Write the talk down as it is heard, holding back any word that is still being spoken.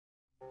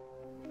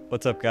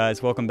What's up,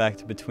 guys? Welcome back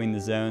to Between the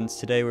Zones.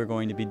 Today we're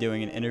going to be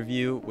doing an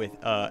interview with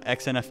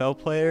ex-NFL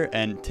player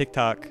and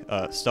TikTok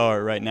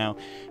star right now,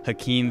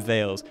 Hakeem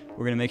Valles.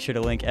 We're going to make sure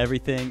to link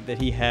everything that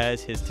he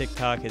has, his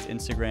TikTok, his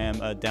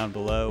Instagram, down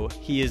below.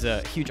 He is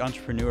a huge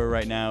entrepreneur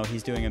right now.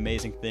 He's doing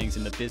amazing things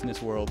in the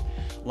business world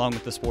along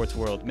with the sports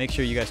world. Make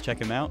sure you guys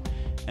check him out,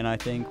 and I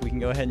think we can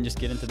go ahead and just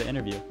get into the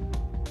interview.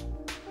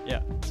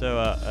 Yeah,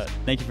 so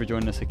thank you for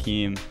joining us,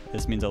 Hakeem.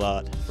 This means a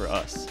lot for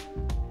us.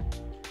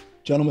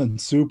 Gentlemen,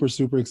 super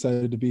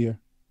excited to be here.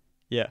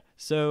 Yeah.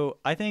 So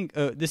I think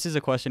this is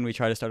a question we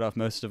try to start off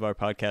most of our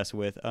podcasts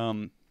with,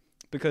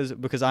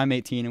 because I'm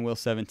 18 and Will's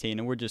 17,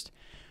 and we're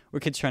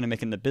kids trying to make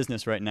it in the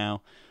business right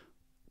now.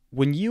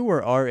 When you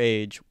were our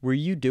age, were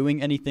you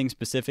doing anything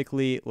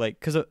specifically, like,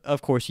 because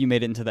of course you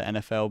made it into the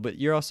NFL, but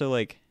you're also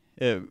like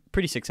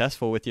pretty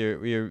successful with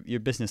your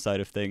business side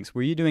of things.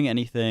 Were you doing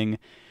anything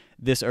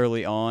this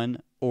early on,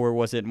 or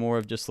was it more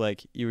of just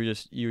like you were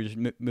just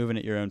moving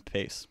at your own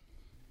pace?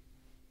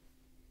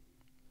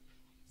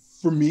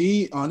 For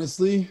me,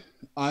 honestly,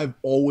 I've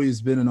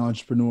always been an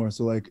entrepreneur.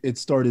 So like it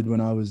started when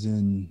I was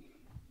in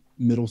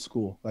middle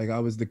school. Like I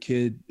was the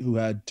kid who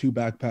had two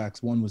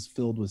backpacks. One was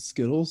filled with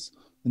Skittles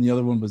and the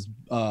other one was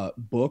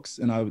books.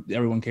 And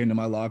everyone came to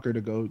my locker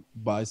to go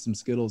buy some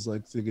Skittles,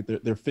 like to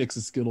get their fix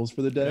of Skittles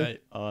for the day.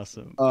 Right.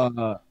 Awesome.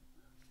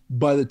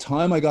 By the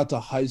time I got to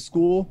high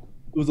school,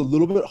 it was a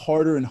little bit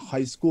harder in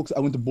high school because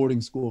I went to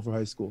boarding school for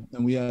high school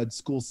and we had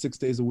school 6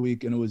 days a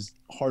week and it was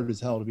hard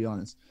as hell, to be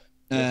honest.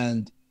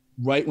 And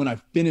right when I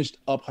finished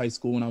up high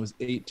school, when I was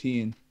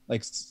 18,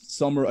 like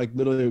summer, like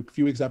literally a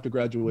few weeks after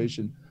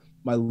graduation,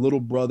 my little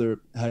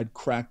brother had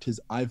cracked his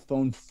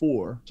iPhone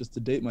 4, just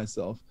to date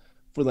myself,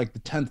 for like the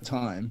 10th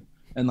time.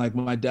 And like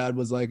my dad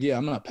was like, yeah,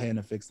 I'm not paying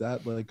to fix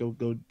that, but like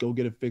go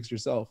get it fixed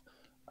yourself.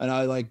 And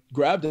I like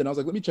grabbed it and I was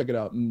like, let me check it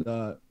out and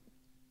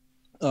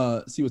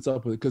see what's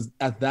up with it. Because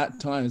at that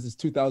time, this is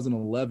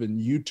 2011,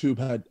 YouTube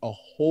had a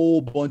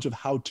whole bunch of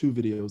how-to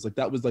videos. Like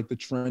that was like the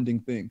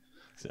trending thing.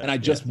 And I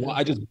just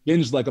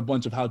binged like a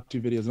bunch of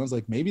how-to videos. And I was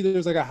like, maybe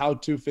there's like a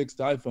how-to fixed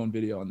iPhone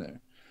video on there.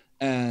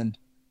 And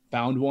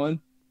found one.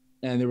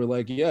 And they were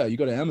like, yeah, you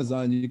go to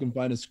Amazon, you can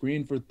find a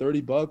screen for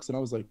 $30. And I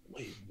was like,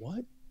 wait,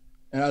 what?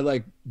 And I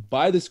like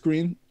buy the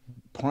screen.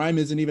 Prime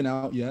isn't even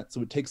out yet.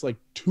 So it takes like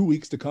 2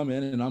 weeks to come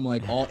in. And I'm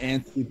like all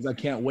antsy because I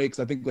can't wait.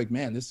 Because I think like,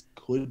 man, this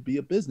could be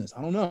a business.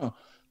 I don't know.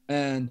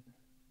 And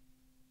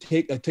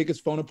I take his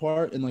phone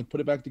apart and like put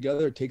it back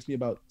together. It takes me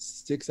about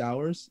 6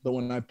 hours, but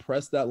when I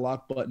press that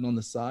lock button on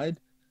the side,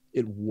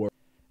 it worked.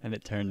 And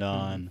it turned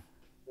on.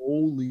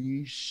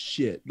 Holy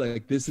shit.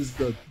 Like this is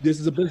a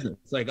business.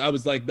 Like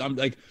I'm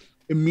like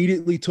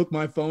immediately took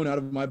my phone out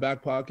of my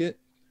back pocket,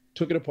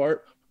 took it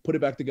apart, put it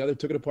back together,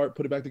 took it apart,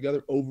 put it back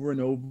together over and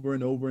over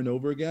and over and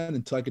over again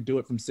until I could do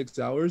it from 6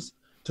 hours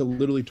to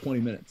literally 20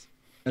 minutes.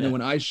 And then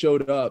when I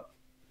showed up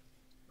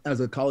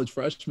as a college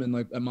freshman,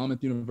 like at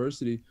Monmouth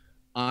University,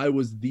 I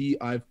was the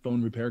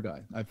iPhone repair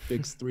guy. I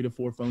fixed 3 to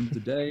 4 phones a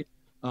day.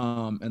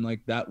 And like,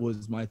 that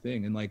was my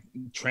thing. And like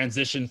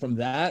transition from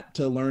that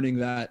to learning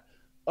that,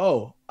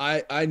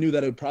 I knew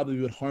that it probably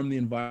would harm the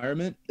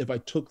environment if I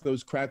took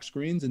those cracked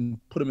screens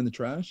and put them in the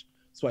trash.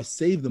 So I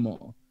saved them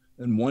all.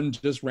 And one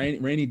just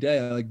rainy day,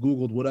 I like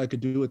Googled what I could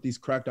do with these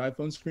cracked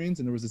iPhone screens.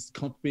 And there was this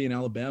company in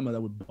Alabama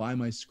that would buy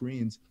my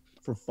screens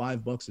for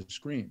 $5 a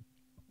screen.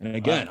 And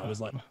again, I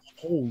was like,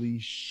 holy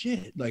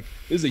shit. Like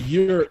this is a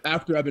year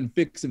after I've been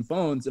fixing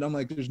phones. And I'm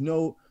like, there's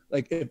no,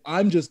 like, if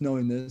I'm just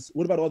knowing this,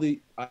 what about all the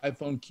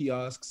iPhone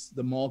kiosks,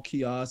 the mall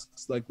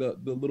kiosks, like the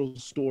little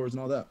stores and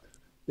all that?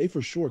 They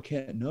for sure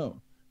can't know.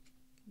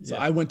 So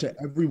I went to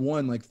every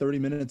one like 30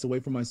 minutes away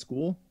from my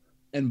school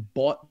and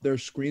bought their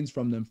screens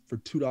from them for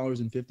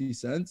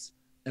 $2.50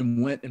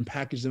 and went and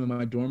packaged them in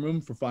my dorm room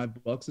for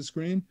 $5 a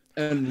screen.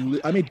 And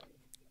I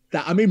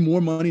made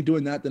more money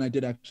doing that than I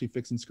did actually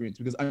fixing screens,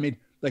 because I made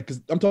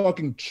because I'm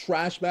talking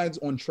trash bags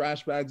on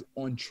trash bags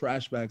on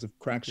trash bags of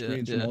cracked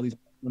screens from all these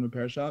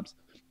repair shops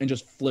and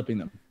just flipping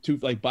them to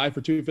like buy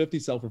for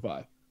 $2.50, sell for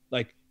 $5,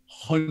 like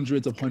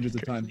hundreds of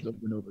times over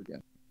and over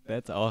again.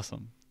 That's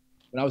awesome.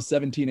 When I was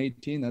 17,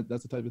 18,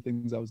 that's the type of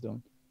things I was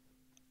doing.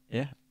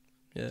 Yeah.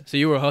 So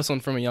you were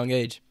hustling from a young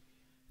age,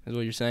 is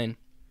what you're saying.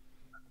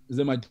 It's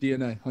in my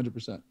DNA,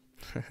 100%.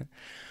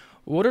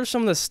 What are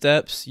some of the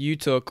steps you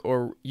took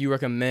or you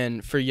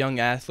recommend for young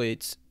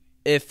athletes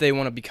if they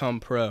want to become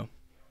pro?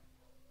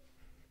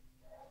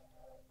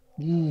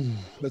 Ooh,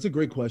 that's a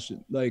great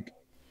question. Like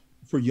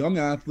for young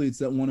athletes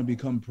that want to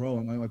become pro,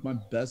 like my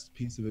best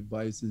piece of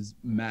advice is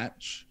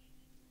match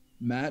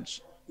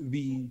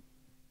the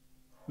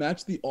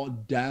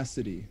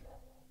audacity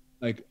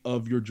like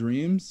of your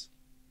dreams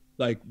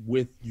like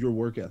with your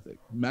work ethic.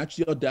 Match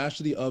the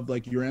audacity of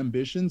like your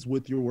ambitions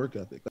with your work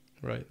ethic.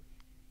 Right.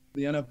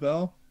 The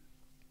NFL,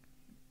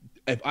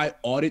 if I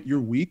audit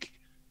your week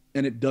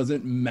and it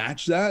doesn't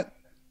match that,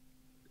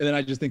 and then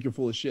I just think you're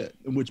full of shit,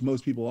 in which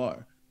most people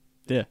are.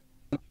 Yeah.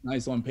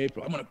 Nice on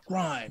paper. I'm going to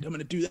grind. I'm going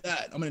to do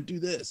that. I'm going to do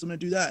this. I'm going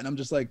to do that. And I'm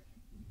just like,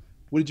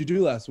 what did you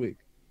do last week?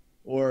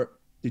 Or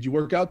Did you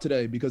work out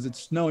today because it's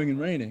snowing and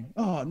raining?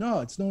 Oh, no,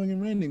 it's snowing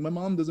and raining. My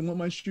mom doesn't want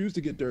my shoes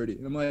to get dirty.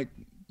 And I'm like,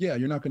 yeah,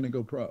 you're not going to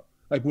go pro.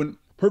 Like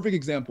perfect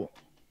example,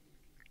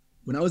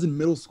 when I was in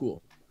middle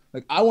school,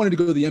 like I wanted to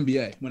go to the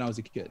NBA when I was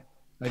a kid.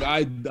 Like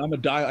I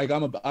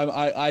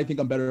think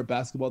I'm better at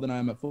basketball than I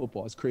am at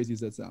football, as crazy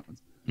as that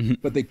sounds. Mm-hmm.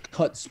 But they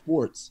cut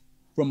sports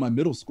from my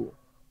middle school.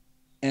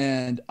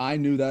 And I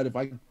knew that if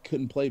I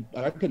couldn't play,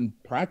 I couldn't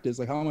practice.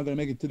 Like, how am I going to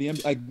make it to the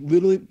NBA? Like,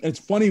 literally, it's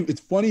funny. It's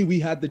funny we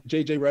had the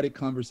JJ Redick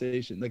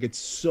conversation. Like, it's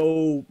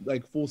so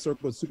like full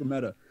circle, it's super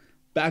meta.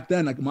 Back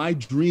then, like my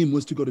dream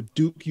was to go to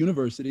Duke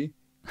University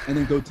and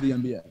then go to the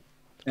NBA.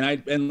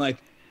 And like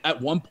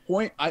at one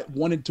point, I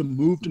wanted to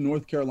move to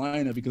North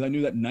Carolina because I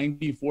knew that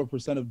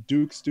 94% of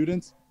Duke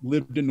students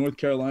lived in North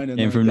Carolina.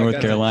 And from North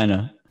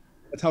Carolina.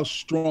 That's how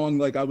strong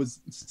like I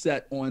was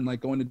set on like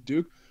going to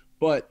Duke.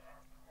 But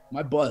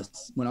my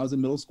bus when I was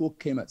in middle school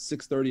came at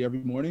 6:30 every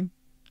morning.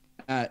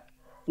 At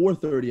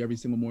 4:30 every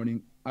single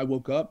morning, I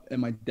woke up and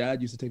my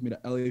dad used to take me to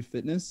LA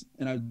Fitness,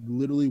 and I'd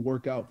literally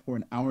work out for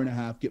an hour and a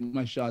half, get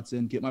my shots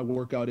in, get my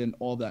workout in,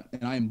 all that.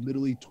 And I am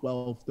literally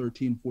 12,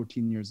 13,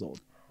 14 years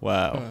old.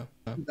 Wow.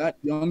 That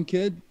young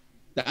kid,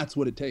 that's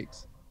what it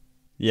takes.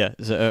 Yeah.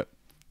 So,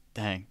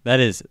 dang, that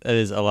is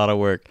a lot of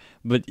work.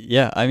 But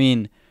yeah, I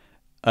mean,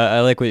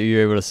 I like what you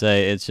were able to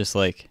say. It's just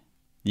like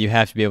you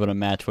have to be able to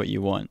match what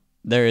you want.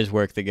 There is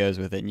work that goes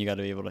with it, and you got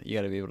to be able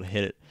to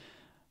hit it.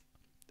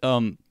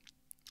 So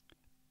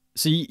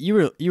you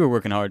were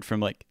working hard from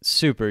like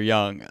super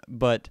young,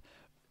 but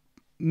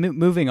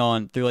moving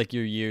on through like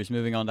your years,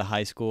 moving on to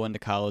high school and to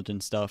college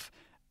and stuff,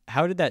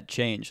 how did that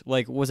change?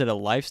 Like, was it a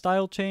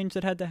lifestyle change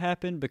that had to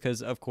happen?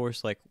 Because of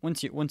course, like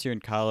once you're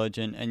in college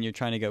and you're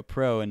trying to go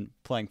pro and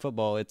playing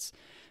football, it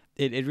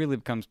really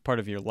becomes part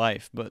of your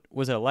life. But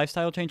was it a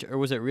lifestyle change, or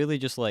was it really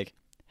just like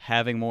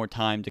having more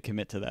time to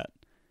commit to that?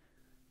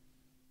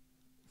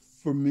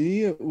 For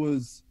me, it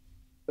was,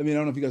 I mean, I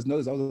don't know if you guys know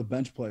this, I was a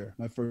bench player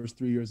my first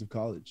 3 years of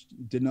college.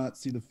 Did not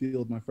see the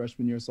field my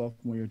freshman year,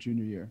 sophomore year,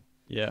 junior year.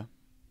 Yeah.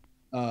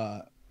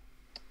 For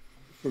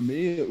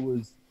me, it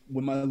was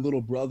when my little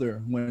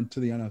brother went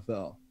to the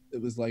NFL.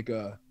 It was like,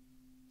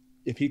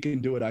 if he can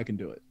do it, I can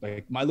do it.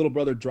 Like my little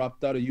brother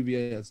dropped out of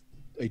UVA as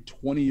a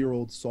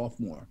 20-year-old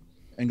sophomore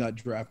and got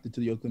drafted to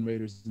the Oakland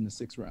Raiders in the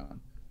 6th round.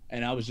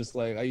 And I was just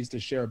like, I used to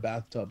share a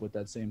bathtub with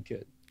that same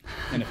kid.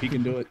 And if he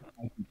can do it,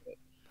 I can do it.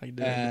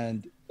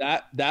 And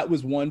that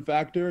was one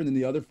factor. And then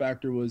the other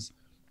factor was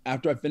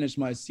after I finished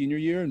my senior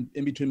year, and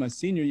in between my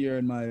senior year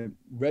and my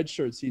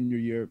redshirt senior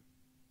year,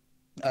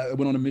 I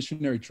went on a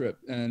missionary trip,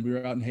 and we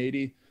were out in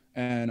Haiti,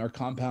 and our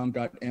compound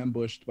got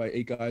ambushed by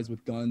 8 guys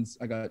with guns.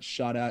 I got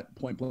shot at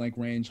point blank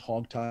range,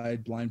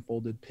 hogtied,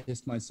 blindfolded,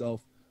 pissed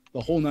myself, the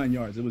whole 9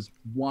 yards. It was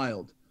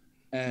wild.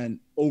 And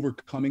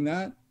overcoming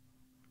that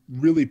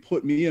really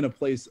put me in a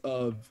place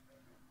of,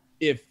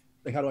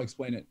 how do I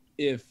explain it?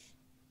 If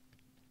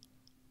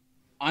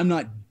I'm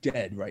not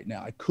dead right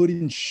now, I could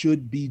and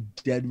should be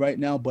dead right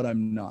now, but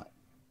I'm not.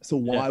 So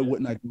why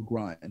wouldn't I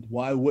grind?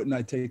 Why wouldn't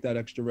I take that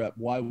extra rep?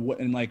 Why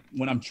wouldn't, like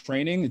when I'm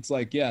training, it's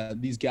like, yeah,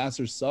 these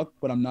gassers suck,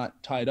 but I'm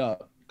not tied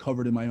up,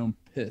 covered in my own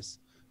piss.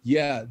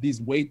 Yeah,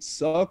 these weights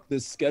suck.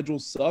 This schedule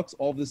sucks.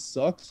 All this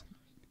sucks,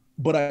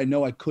 but I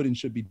know I could and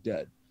should be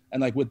dead.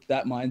 And like with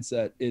that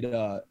mindset, it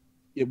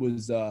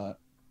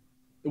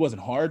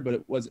wasn't hard, but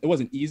it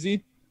wasn't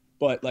easy,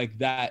 but like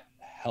that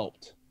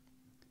helped.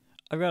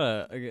 I've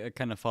got a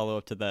kind of follow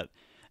up to that.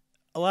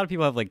 A lot of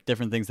people have like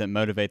different things that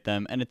motivate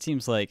them, and it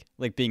seems like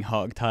being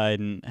hogtied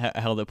and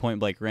held at point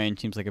blank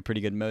range seems like a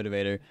pretty good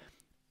motivator.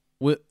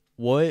 What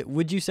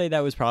would you say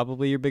that was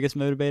probably your biggest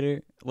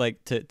motivator,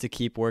 like to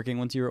keep working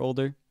once you were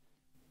older?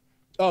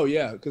 Oh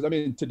yeah, because I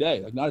mean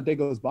today, like not a day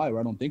goes by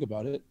where I don't think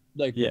about it.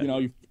 Like you know,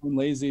 you're feeling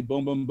lazy,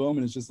 boom, boom, boom,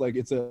 and it's just like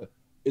it's a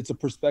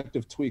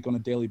perspective tweak on a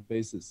daily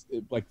basis,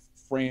 like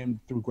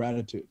framed through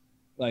gratitude.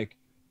 Like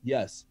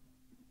yes.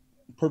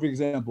 Perfect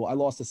example. I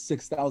lost a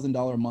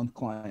 $6,000 a month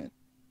client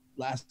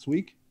last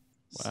week.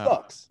 Wow.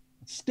 Sucks.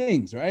 It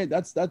stings, right?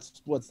 That's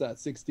what's that?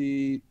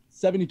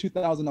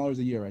 $72,000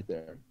 a year right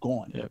there.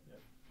 Gone. Yep.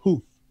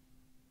 Poof.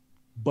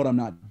 But I'm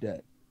not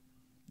dead.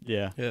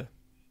 Yeah. You know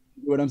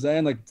what I'm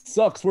saying? Like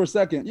sucks for a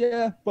second.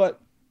 Yeah,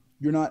 but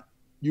you're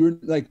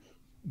like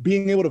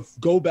being able to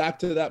go back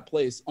to that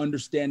place,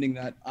 understanding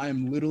that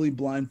I'm literally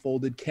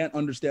blindfolded, can't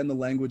understand the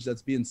language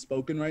that's being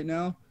spoken right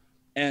now.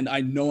 And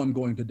I know I'm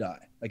going to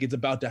die. Like it's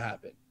about to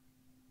happen.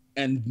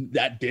 And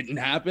that didn't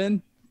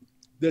happen.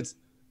 That's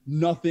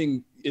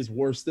nothing is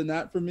worse than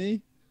that for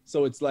me.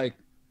 So it's like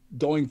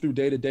going through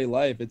day-to-day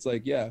life. It's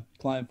like, yeah,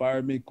 client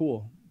fired me.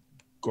 Cool.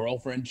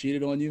 Girlfriend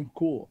cheated on you.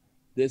 Cool.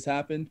 This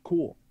happened.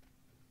 Cool.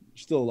 You're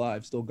still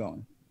alive, still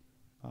going.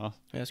 Oh,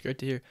 yeah, that's great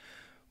to hear.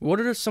 What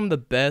are some of the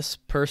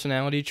best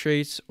personality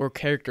traits or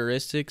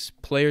characteristics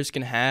players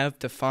can have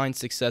to find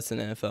success in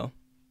the NFL?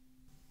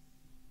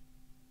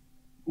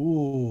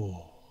 Ooh.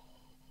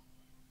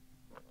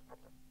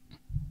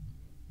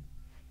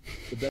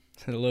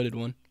 It's a loaded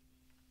one.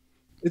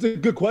 It's a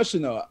good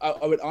question, though.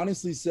 I would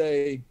honestly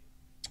say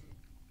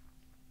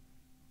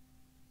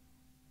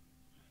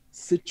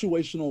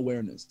situational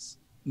awareness.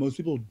 Most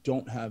people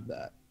don't have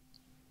that.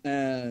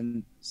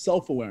 And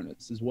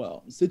self-awareness as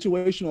well.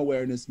 Situational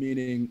awareness,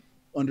 meaning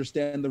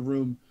understand the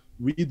room,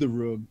 read the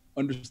room,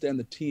 understand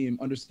the team,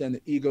 understand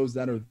the egos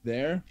that are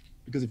there.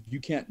 Because if you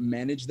can't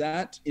manage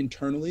that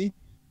internally,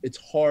 it's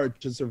hard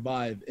to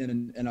survive in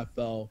an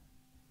NFL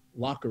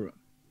locker room,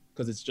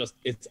 because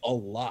it's a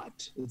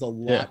lot. It's a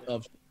lot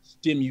of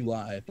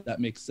stimuli, if that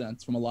makes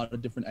sense, from a lot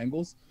of different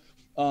angles.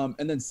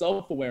 And then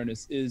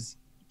self-awareness is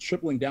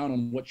tripling down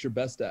on what you're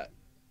best at,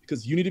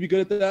 because you need to be good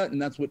at that,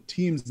 and that's what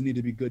teams need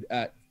to be good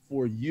at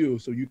for you,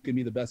 so you can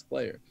be the best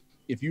player.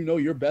 If you know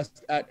you're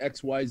best at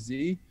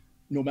XYZ,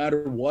 no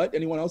matter what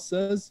anyone else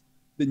says,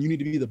 then you need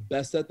to be the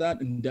best at that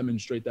and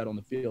demonstrate that on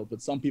the field.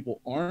 But some people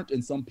aren't,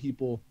 and some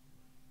people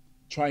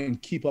try and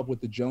keep up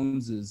with the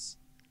Joneses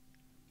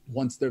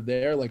once they're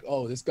there. Like,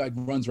 oh, this guy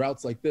runs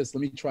routes like this,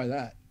 let me try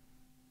that.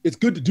 It's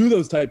good to do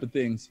those type of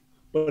things,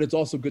 but it's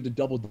also good to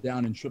double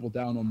down and triple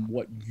down on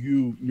what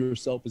you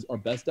yourself are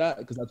best at,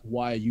 because that's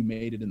why you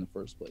made it in the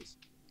first place.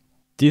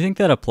 Do you think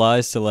that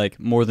applies to like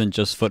more than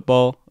just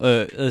football?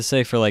 Let's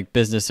say for like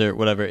business or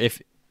whatever.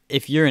 If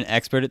you're an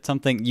expert at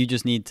something, you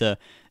just need to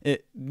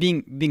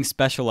being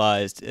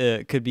specialized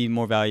could be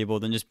more valuable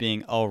than just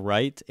being all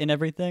right in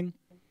everything.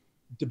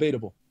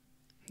 Debatable,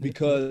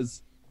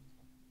 because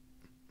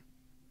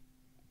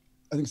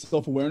I think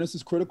self-awareness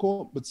is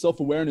critical, but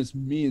self-awareness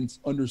means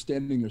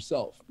understanding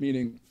yourself,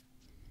 meaning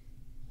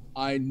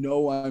I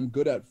know I'm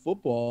good at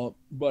football,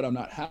 but I'm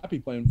not happy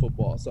playing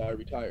football, so I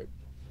retired.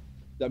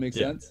 That makes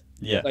sense?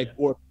 Yeah. Like,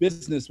 or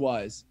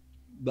business-wise,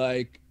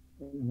 like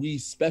we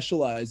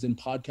specialize in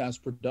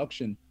podcast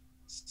production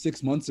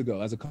 6 months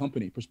ago as a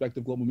company,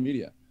 Perspective Global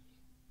Media.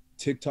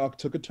 TikTok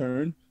took a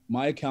turn.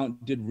 My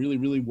account did really,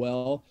 really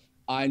well.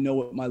 I know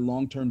what my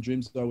long-term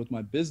dreams are with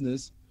my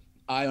business.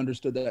 I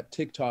understood that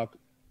TikTok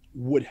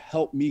would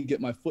help me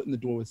get my foot in the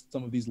door with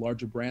some of these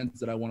larger brands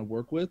that I want to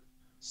work with.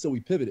 So we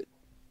pivoted.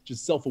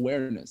 Just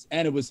self-awareness.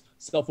 And it was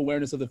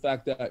self-awareness of the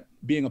fact that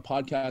being a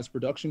podcast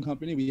production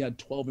company, we had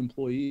 12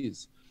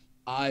 employees.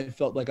 I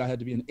felt like I had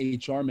to be an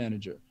HR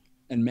manager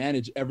and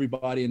manage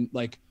everybody and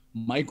like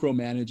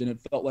micromanage. And it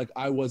felt like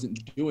I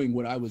wasn't doing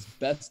what I was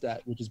best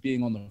at, which is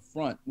being on the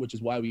front, which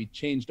is why we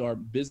changed our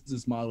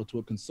business model to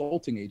a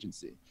consulting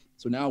agency.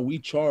 So now we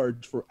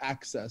charge for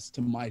access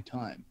to my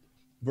time,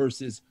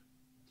 versus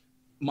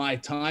my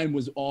time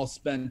was all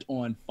spent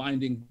on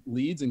finding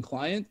leads and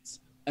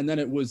clients. And then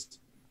it was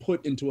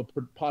put into a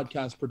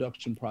podcast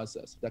production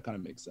process. That kind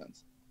of makes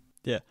sense.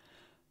 Yeah.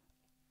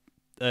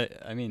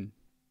 I mean,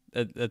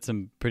 that's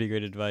some pretty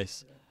great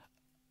advice.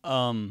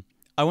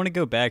 I want to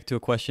go back to a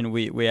question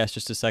we asked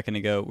just a second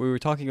ago. We were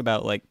talking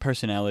about like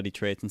personality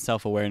traits and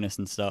self-awareness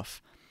and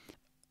stuff.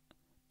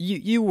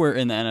 You were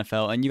in the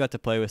NFL and you got to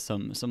play with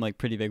some like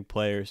pretty big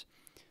players.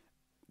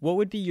 What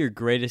would be your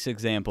greatest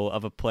example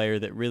of a player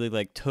that really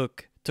like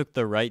took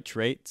the right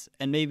traits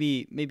and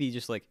maybe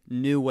just like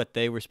knew what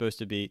they were supposed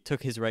to be,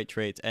 took his right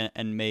traits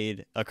and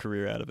made a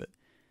career out of it?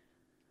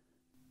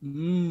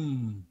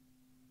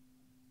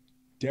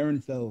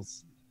 Darren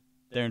Fells.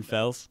 Darren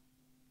Fells?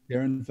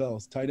 Darren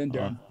Fells, tight end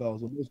Darren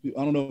Fells.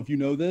 I don't know if you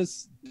know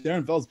this.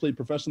 Darren Fells played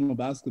professional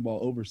basketball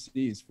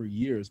overseas for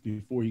years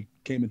before he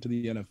came into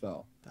the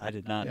NFL. I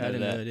did not know I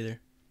didn't that. know that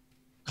either.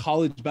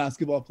 College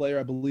basketball player,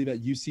 I believe,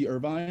 at UC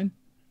Irvine,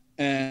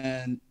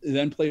 and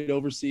then played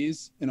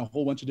overseas in a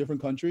whole bunch of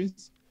different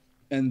countries.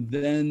 And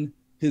then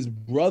his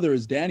brother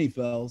is Danny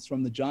Fells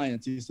from the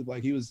Giants. He used to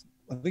like he was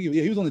on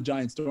the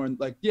Giants during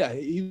I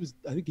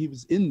think he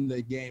was in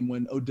the game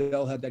when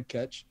Odell had that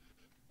catch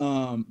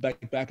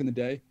back in the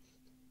day,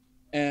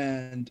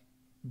 and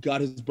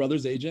got his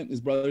brother's agent.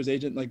 His brother's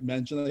agent like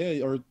mentioned, like,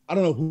 hey, or I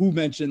don't know who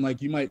mentioned,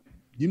 like you might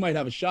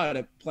have a shot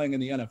at playing in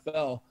the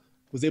NFL.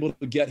 Was able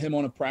to get him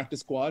on a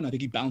practice squad, and I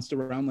think he bounced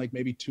around like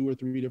maybe 2 or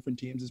 3 different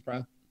teams as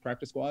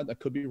practice squad. That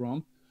could be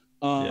wrong.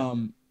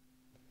 And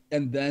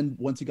then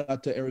once he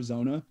got to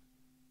Arizona,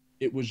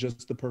 it was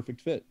just the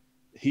perfect fit.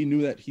 He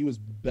knew that he was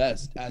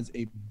best as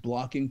a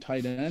blocking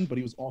tight end, but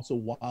he was also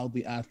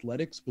wildly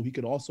athletic, so he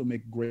could also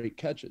make great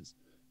catches.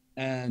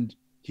 And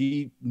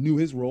he knew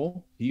his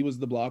role. He was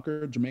the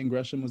blocker. Jermaine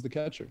Gresham was the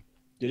catcher.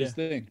 Did his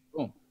thing.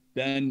 Boom.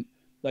 Then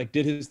like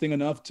did his thing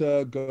enough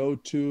to go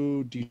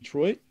to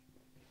Detroit.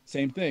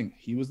 Same thing.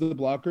 He was the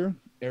blocker.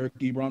 Eric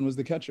Ebron was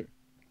the catcher.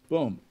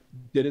 Boom.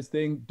 Did his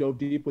thing. Dove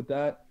deep with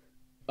that.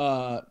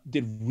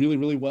 Did really,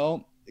 really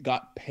well.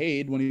 Got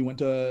paid when he went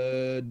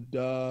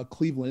to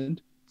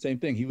Cleveland. Same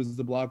thing. He was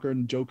the blocker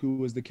and Joku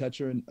was the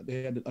catcher. And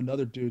they had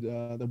another dude,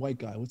 the white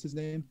guy. What's his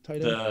name?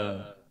 Tight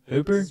end?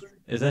 Hooper?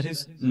 Is that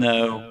his?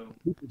 No.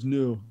 Hooper's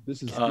new.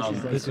 This is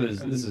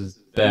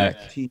back.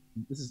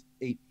 This is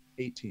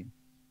 18.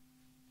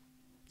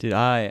 Dude,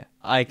 I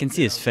can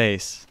see his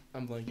face.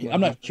 I'm blanking.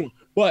 I'm not sure.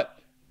 But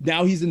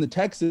now he's in the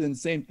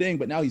Texans, same thing.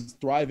 But now he's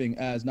thriving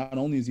as not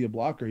only is he a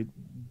blocker,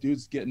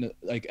 dude's getting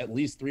like at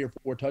least 3 or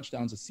 4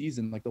 touchdowns a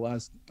season, like the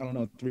last,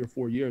 3 or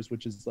 4 years,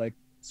 which is like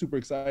super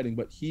exciting.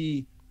 But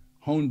he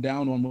honed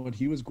down on what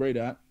he was great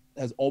at,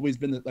 has always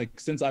been like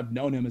since I've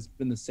known him, has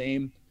been the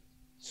same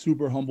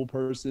super humble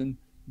person,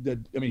 I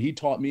mean, he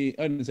taught me.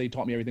 I didn't say he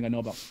taught me everything I know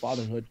about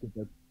fatherhood,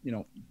 because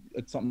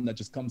it's something that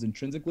just comes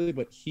intrinsically.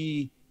 But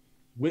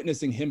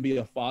witnessing him be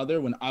a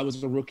father when I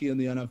was a rookie in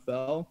the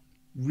NFL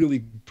really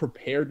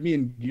prepared me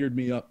and geared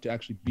me up to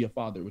actually be a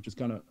father, which is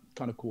kind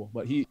of cool.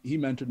 But he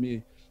mentored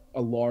me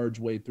a large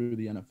way through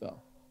the NFL.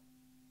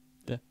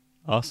 Yeah,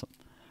 awesome.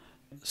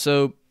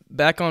 So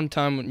back on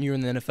time when you were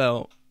in the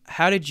NFL,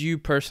 how did you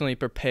personally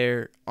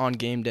prepare on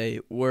game day?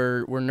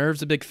 Were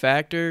nerves a big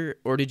factor,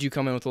 or did you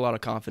come in with a lot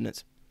of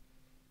confidence?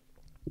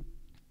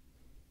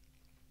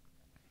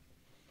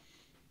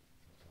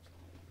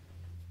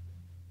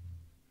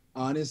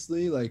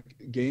 Honestly,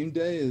 like, game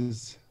day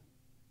is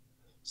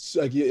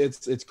like,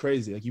 it's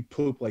crazy. Like, you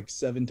poop like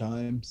 7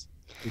 times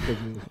because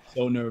you're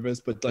so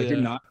nervous, but like, you're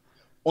not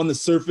on the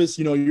surface,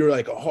 you're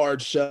like a hard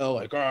shell,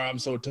 like, oh, I'm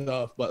so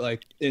tough. But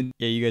like, yeah,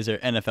 you guys are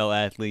NFL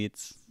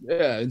athletes.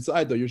 Yeah,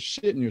 inside though, you're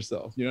shitting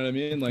yourself. You know what I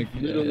mean? Like,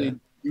 literally,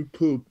 you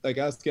poop. Like,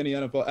 ask any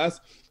NFL.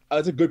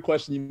 That's a good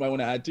question you might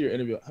want to add to your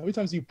interview. How many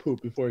times do you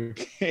poop before your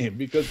game?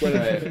 Because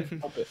like,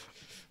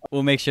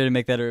 we'll make sure to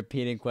make that a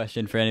repeating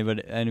question for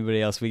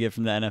anybody else we get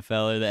from the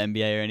NFL or the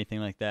NBA or anything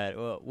like that.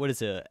 Well, what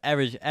is a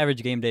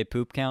average game day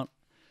poop count?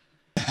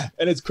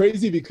 And it's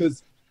crazy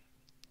because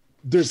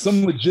there's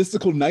some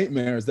logistical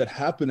nightmares that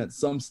happen at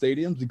some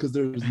stadiums because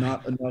there's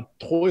not enough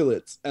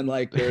toilets, and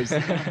like, there's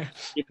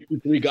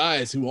 53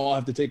 guys who all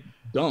have to take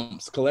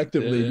dumps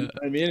collectively. You know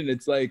what I mean? And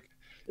it's like,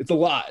 it's a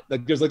lot.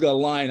 Like, there's like a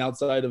line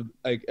outside of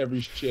like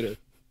every shitter.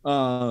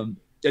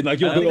 And like,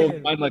 you'll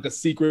go find like a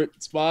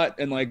secret spot,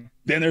 and like,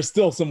 then there's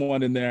still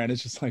someone in there, and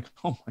it's just like,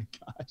 oh my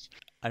gosh.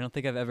 I don't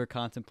think I've ever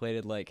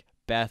contemplated like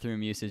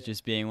bathroom usage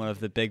just being one of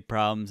the big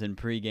problems in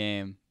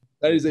pregame.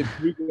 That is a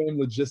pregame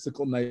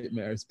logistical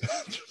nightmare, is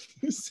bathroom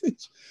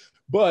usage.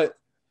 But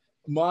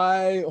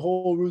my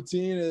whole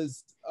routine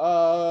is,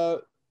 I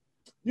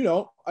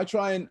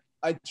try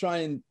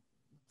and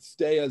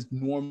stay as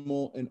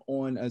normal and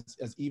on as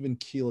even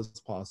keel as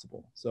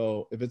possible.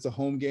 So if it's a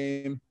home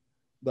game,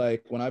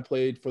 like when I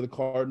played for the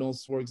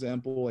Cardinals, for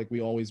example, like,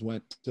 we always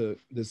went to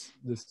this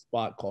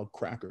spot called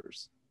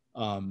Crackers,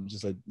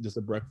 just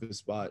a breakfast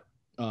spot.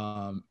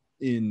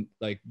 In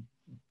like,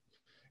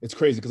 it's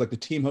crazy because like the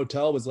team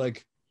hotel was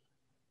like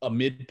a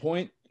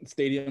midpoint.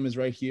 Stadium is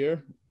right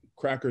here.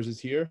 Crackers is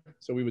here.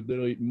 So we would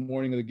literally,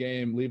 morning of the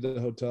game, leave the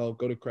hotel,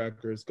 go to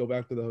Crackers, go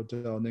back to the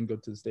hotel, and then go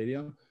to the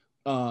stadium.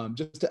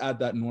 Just to add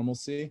that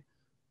normalcy.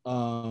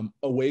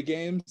 Away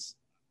games,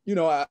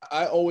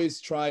 I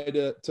always try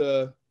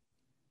to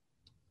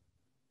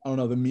I don't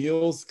know, the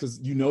meals, because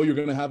you're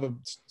gonna have a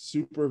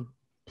super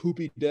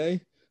poopy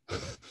day.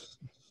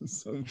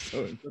 so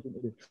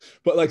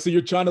but like, so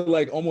you're trying to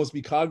like almost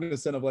be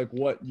cognizant of like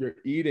what you're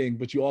eating,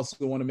 but you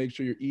also want to make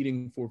sure you're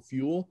eating for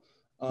fuel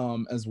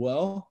as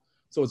well.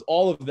 So it's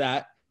all of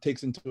that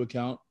takes into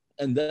account,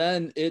 and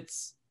then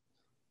it's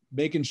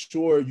making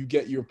sure you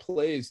get your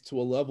plays to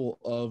a level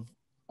of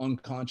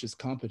unconscious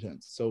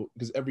competence. So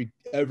because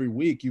every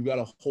week you've got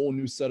a whole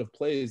new set of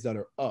plays that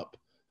are up,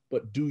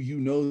 but do you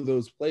know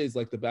those plays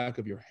like the back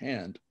of your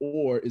hand,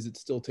 or is it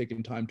still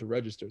taking time to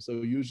register? So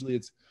usually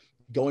it's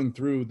going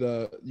through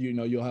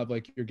you'll have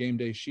like your game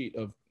day sheet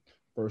of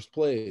first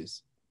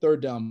plays,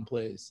 third down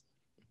plays,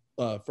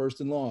 first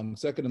and long,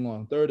 second and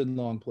long, third and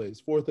long plays,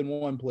 fourth and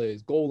 1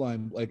 plays, goal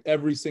line, like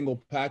every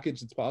single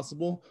package that's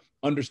possible.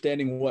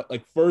 Understanding what,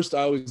 like, first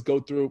I always go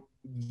through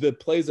the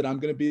plays that I'm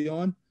going to be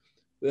on,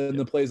 then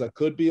the plays I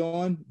could be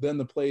on, then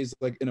the plays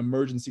like in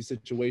emergency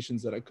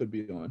situations that I could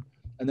be on.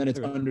 And then it's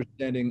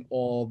understanding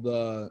all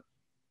the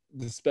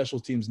special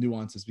teams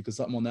nuances, because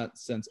something on that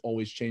sense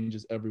always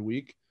changes every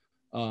week.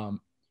 So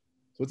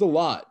it's a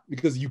lot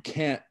because you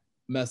can't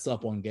mess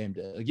up on game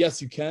day. Like,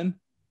 yes, you can,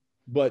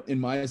 but in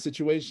my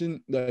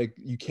situation, like,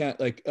 you can't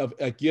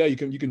you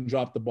can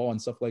drop the ball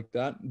and stuff like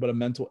that, but a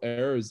mental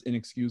error is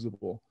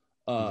inexcusable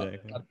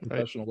at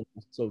professional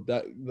level. So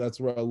that's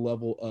where a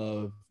level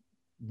of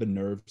the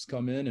nerves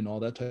come in and all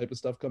that type of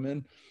stuff come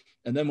in.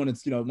 And then when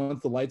it's,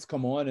 once the lights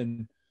come on,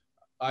 and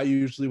I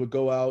usually would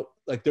go out,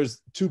 like,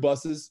 there's 2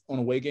 buses on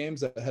away games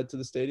that head to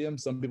the stadium.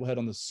 Some people head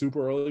on the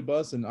super early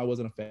bus, and I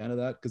wasn't a fan of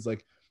that, because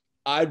like,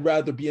 I'd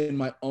rather be in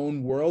my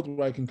own world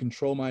where I can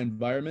control my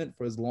environment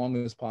for as long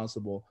as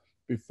possible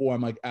before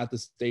I'm like at the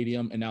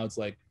stadium, and now it's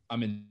like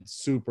I'm in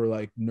super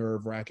like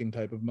nerve-wracking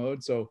type of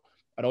mode. So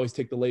I'd always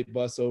take the late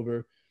bus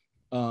over.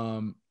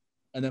 And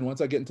then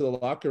once I get into the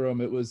locker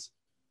room,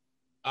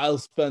 I'll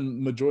spend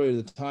majority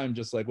of the time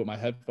just like with my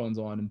headphones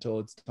on until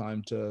it's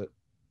time to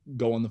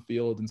go on the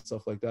field and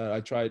stuff like that. I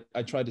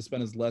tried to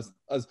spend as less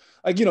as,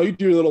 like, you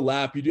do your little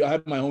lap. I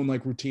have my own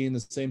like routine, the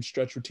same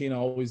stretch routine I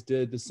always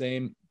did, the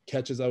same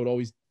catches I would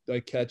always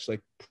like catch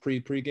like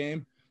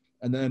pre-game.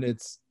 And then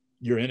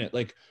you're in it.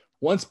 Like,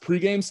 once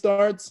pregame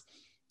starts,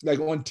 like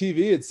on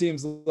TV, it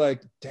seems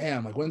like,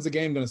 damn, like, when's the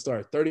game going to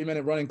start?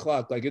 30-minute running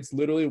clock. Like, it's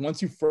literally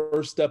once you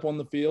first step on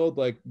the field,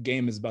 like,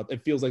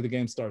 it feels like the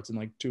game starts in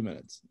like 2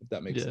 minutes, if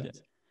that makes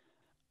sense.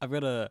 I've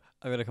got a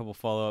couple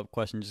follow-up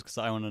questions just because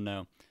I want to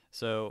know.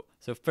 So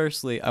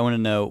firstly, I want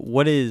to know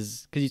what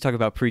is, because you talk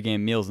about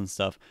pregame meals and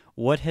stuff.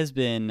 What has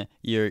been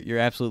your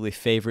absolutely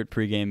favorite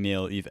pregame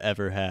meal you've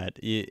ever had?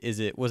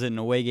 Was it an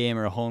away game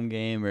or a home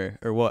game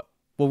or what?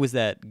 What was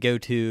that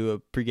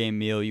go-to pregame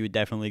meal you would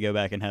definitely go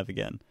back and have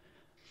again?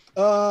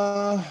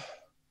 I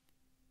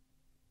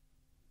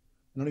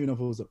don't even know if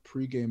it was a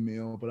pregame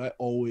meal, but I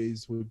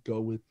always would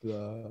go with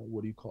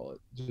what do you call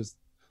it? Just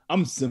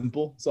I'm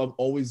simple, so I'll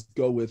always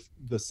go with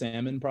the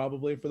salmon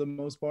probably for the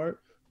most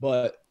part.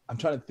 But I'm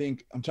trying to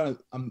think.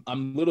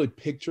 I'm literally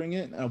picturing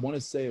it, and I want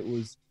to say it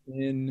was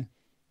in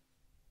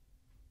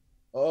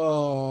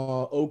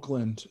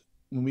Oakland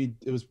when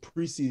it was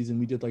preseason.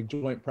 We did like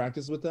joint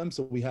practice with them,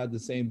 so we had the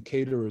same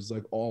caterers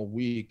like all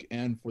week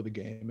and for the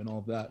game and all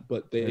of that.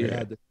 But they Okay.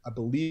 had, I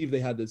believe they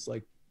had this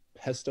like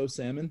pesto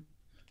salmon,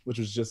 which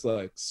was just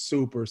like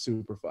super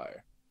super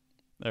fire.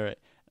 All right.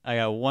 I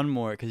got one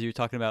more because you were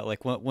talking about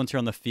like once you're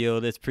on the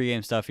field, it's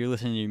pregame stuff. You're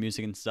listening to your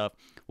music and stuff.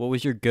 What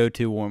was your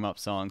go-to warm-up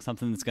song?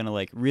 Something that's gonna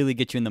like really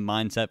get you in the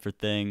mindset for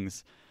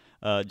things,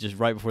 just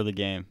right before the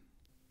game.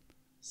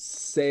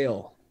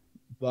 Sail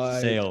by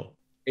Sail.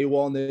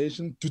 AWOL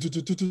Nation.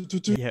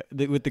 Yeah,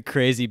 with the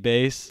crazy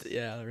bass.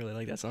 Yeah, I really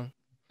like that song.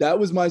 That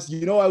was my,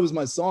 I was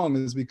my song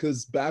is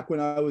because back when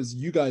I was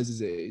you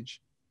guys'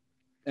 age,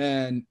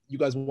 and you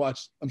guys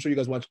watch, I'm sure you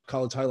guys watch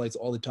college highlights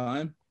all the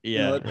time.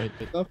 Yeah. That Right.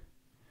 stuff.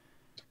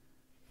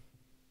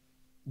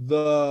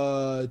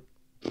 The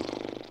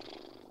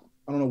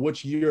I don't know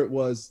which year it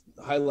was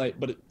highlight,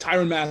 but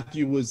Tyrann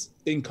Mathieu was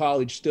in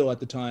college still at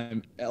the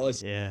time.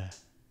 LSU. Yeah.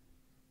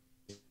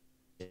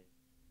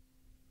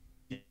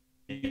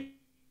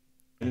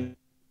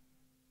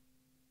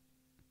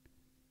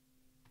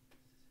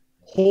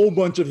 Whole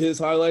bunch of his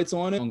highlights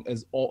on it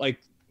as all like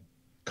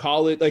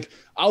college. Like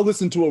I'll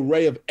listen to an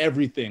array of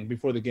everything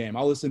before the game.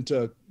 I'll listen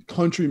to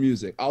country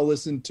music. I'll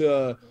listen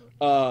to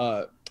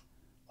what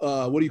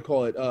do you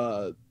call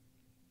it?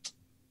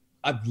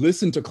 I've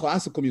listened to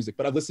classical music,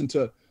 but I've listened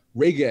to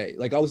reggae.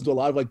 Like I'll listen to a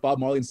lot of like Bob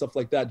Marley and stuff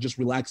like that. Just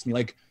relax me,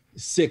 like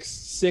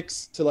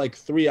six to like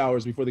 3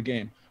 hours before the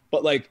game.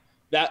 But like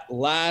that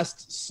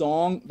last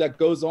song that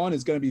goes on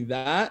is going to be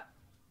that.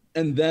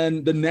 And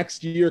then the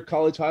next year,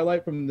 college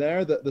highlight from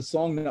there, the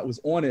song that was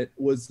on it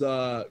was,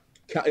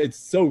 it's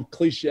so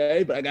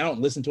cliche, but I don't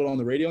listen to it on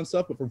the radio and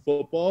stuff, but for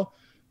football,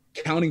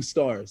 Counting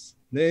Stars.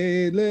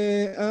 Like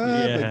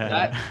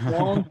that Yeah.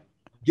 song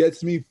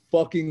gets me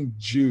fucking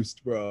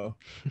juiced, bro.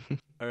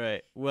 All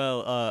right.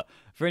 Well,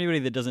 for anybody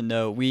that doesn't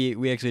know,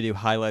 we actually do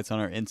highlights on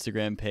our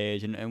Instagram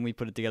page, and we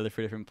put it together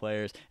for different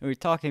players. And we are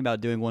talking about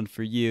doing one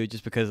for you,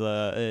 just because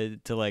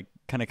to like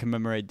kind of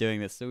commemorate doing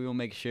this. So we will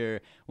make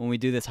sure when we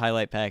do this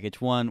highlight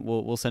package, one,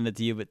 we'll send it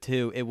to you, but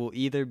two, it will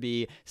either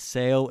be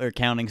Sale or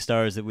Counting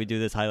Stars that we do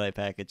this highlight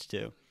package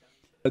to.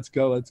 Let's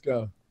go.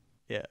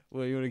 Yeah.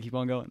 Well, you want to keep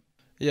on going?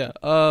 Yeah.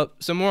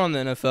 So more on the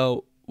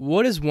NFL.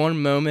 What is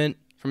one moment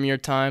from your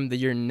time that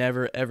you're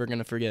never ever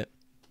gonna forget?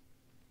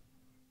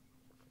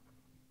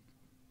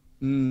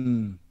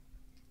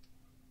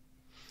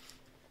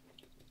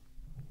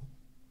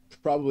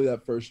 Probably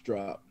that first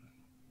drop.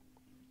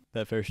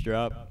 That first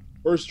drop.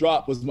 First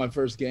drop was my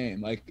first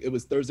game. Like it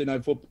was Thursday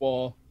night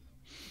football,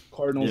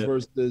 Cardinals Yeah.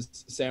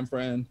 versus San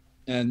Fran.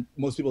 And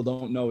most people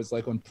don't know it's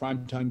like on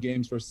primetime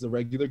games versus a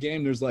regular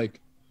game, there's like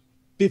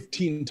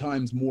 15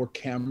 times more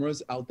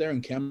cameras out there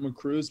and camera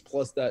crews,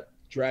 plus that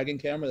dragon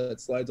camera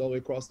that slides all the way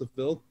across the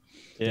field.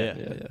 Yeah.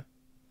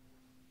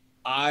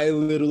 I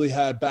literally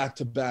had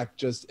back-to-back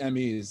just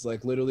MEs,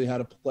 like literally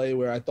had a play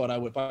where I thought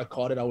if I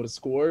caught it, I would have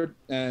scored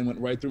and went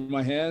right through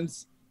my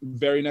hands.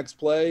 Very next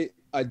play,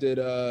 I did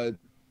it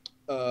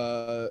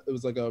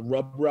was like a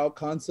rub route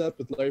concept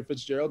with Larry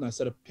Fitzgerald, and I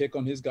set a pick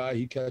on his guy.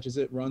 He catches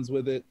it, runs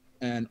with it,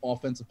 and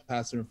offensive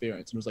pass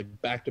interference. And it was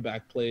like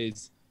back-to-back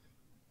plays.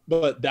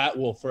 But that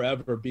will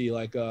forever be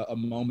like a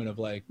moment of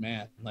like,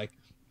 man, like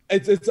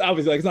it's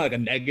obviously like it's not like a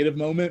negative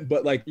moment,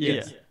 but like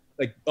it's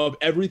like of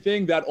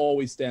everything that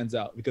always stands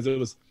out because it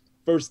was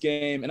first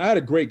game and I had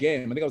a great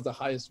game. I think I was the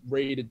highest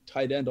rated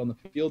tight end on the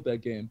field that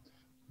game,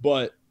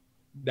 but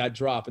that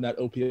drop and that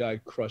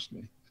OPI crushed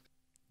me.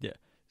 Yeah.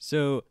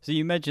 So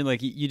you mentioned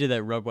like you did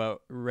that rub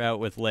route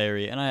with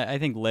Larry, and I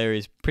think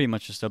Larry's pretty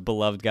much just a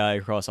beloved guy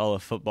across all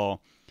of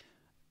football.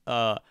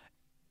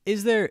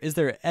 Is there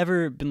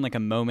ever been like a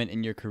moment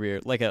in your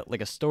career, like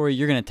a story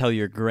you're gonna tell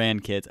your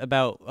grandkids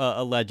about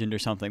a legend or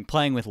something,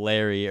 playing with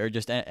Larry or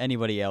just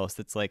anybody else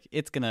that's like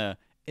it's gonna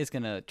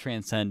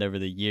transcend over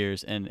the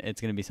years and it's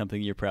gonna be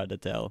something you're proud to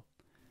tell?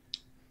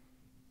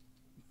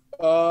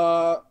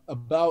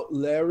 About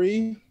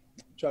Larry,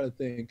 I'm trying to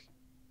think.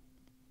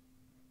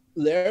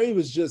 Larry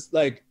was just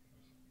like,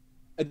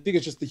 I think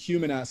it's just the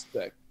human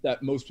aspect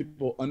that most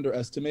people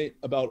underestimate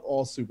about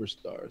all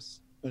superstars.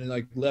 And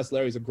like Les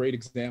Larry's a great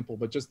example,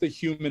 but just the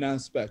human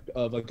aspect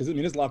of like, because I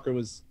mean, his locker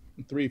was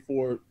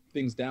 3-4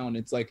 things down.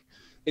 It's like,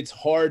 it's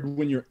hard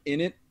when you're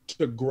in it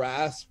to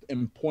grasp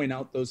and point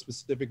out those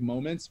specific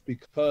moments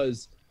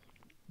because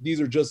these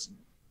are just,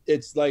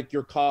 it's like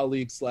your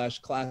colleagues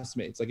 /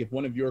 classmates. Like if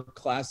one of your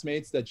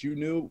classmates that you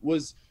knew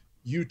was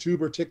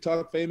YouTube or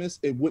TikTok famous,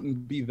 it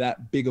wouldn't be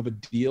that big of a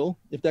deal,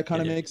 if that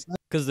kind of makes sense.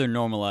 Because they're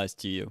normalized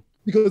to you.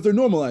 Because they're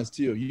normalized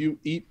to you. You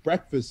eat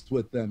breakfast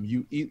with them,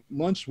 you eat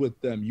lunch with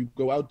them, you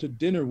go out to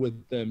dinner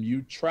with them,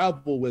 you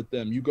travel with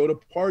them, you go to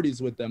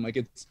parties with them. Like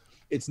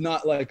it's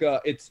not like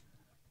it's,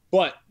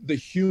 but the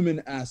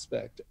human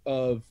aspect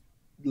of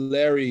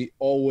Larry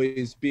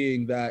always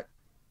being that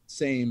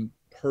same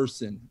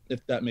person,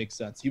 if that makes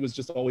sense. He was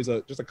just always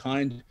a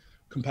kind,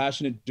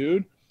 compassionate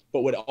dude.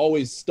 But what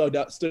always stood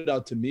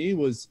out to me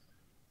was,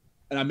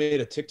 and I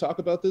made a TikTok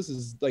about this,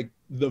 is like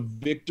the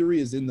victory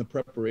is in the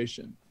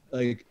preparation.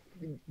 Like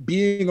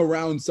being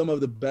around some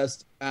of the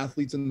best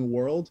athletes in the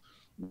world,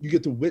 you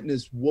get to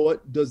witness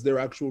what does their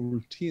actual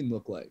routine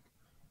look like.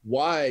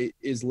 Why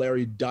is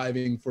Larry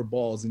diving for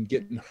balls and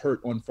getting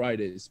hurt on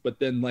Fridays? But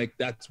then like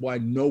that's why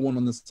no one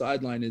on the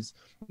sideline is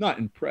not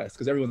impressed,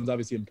 because everyone's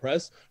obviously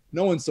impressed.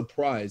 No one's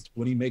surprised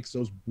when he makes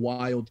those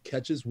wild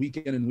catches week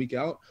in and week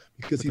out,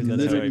 because he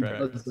literally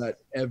does that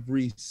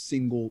every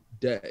single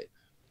day.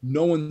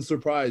 No one's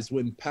surprised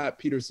when Pat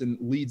Peterson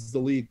leads the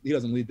league. He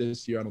doesn't lead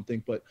this year, I don't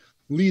think, but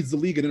leads the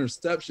league in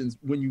interceptions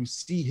when you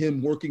see him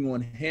working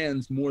on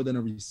hands more than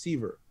a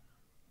receiver.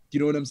 Do you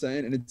know what I'm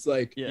saying? And it's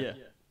like,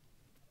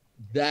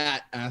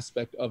 that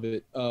aspect of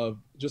it, of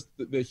just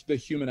the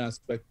human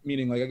aspect,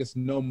 meaning like I guess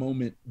no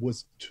moment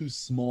was too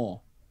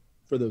small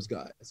for those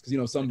guys, because you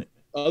know some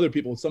other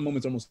people, some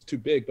moments are almost too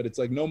big, but it's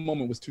like no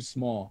moment was too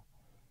small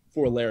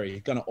for Larry.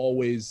 Kind of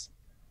always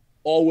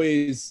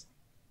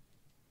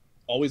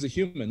a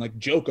human, like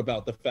joke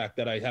about the fact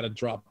that I had a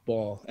drop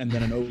ball and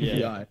then an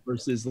OPI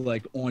versus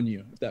like on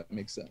you, if that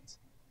makes sense.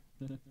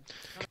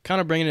 Kind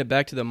of bringing it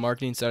back to the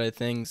marketing side of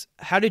things,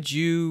 how did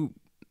you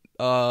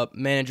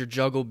manage or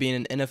juggle being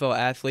an NFL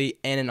athlete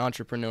and an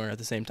entrepreneur at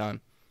the same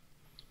time?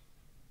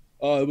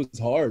 It was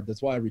hard.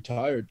 That's why I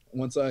retired.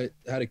 Once I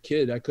had a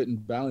kid, I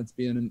couldn't balance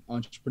being an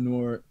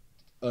entrepreneur,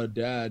 a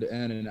dad,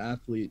 and an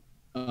athlete.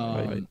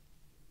 Right.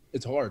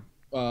 It's hard.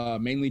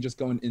 Mainly just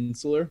going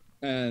insular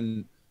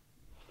and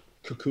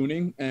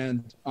cocooning,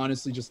 and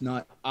honestly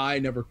I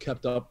never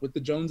kept up with the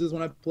Joneses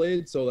when I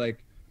played. So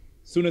like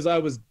soon as I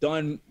was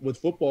done with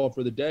football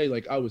for the day,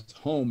 like I was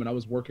home and I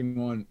was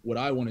working on what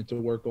I wanted to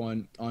work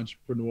on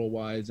entrepreneurial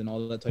wise and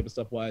all that type of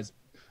stuff wise.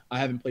 I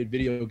haven't played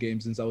video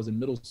games since I was in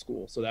middle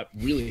school, so that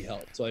really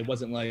helped. So it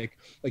wasn't like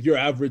your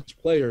average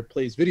player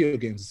plays video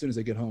games as soon as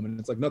they get home, and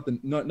it's like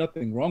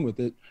nothing wrong with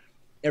it.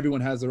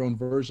 Everyone has their own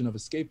version of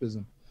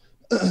escapism.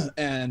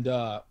 And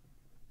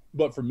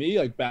but for me,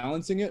 like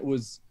balancing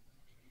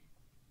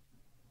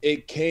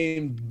it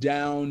came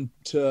down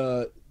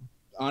to,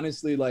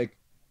 honestly, like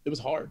it was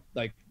hard.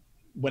 Like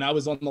when I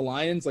was on the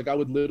Lions, like I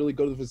would literally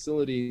go to the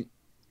facility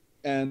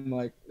and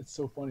like, it's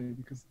so funny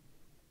because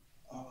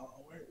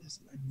where is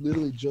it? I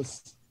literally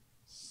just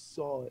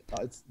saw it.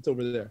 It's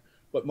over there.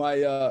 But my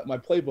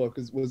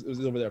playbook was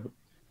over there. But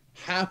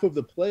half of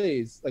the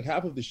plays, like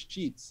half of the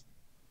sheets,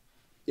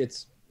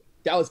 it's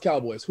Dallas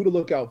Cowboys, who to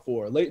look out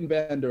for, Leighton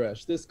Van Der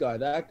Esch, this guy,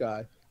 that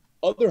guy.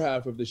 Other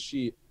half of the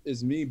sheet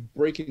is me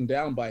breaking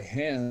down by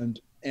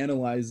hand,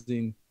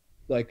 analyzing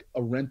like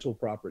a rental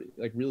property,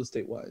 like real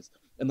estate wise.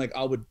 And like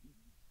I would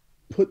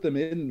put them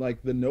in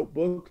like the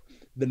notebook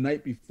the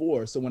night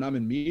before. So when I'm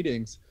in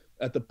meetings,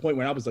 at the point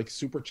when I was like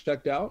super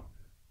checked out,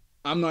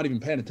 I'm not even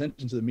paying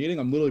attention to the meeting.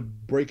 I'm literally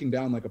breaking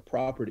down like a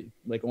property,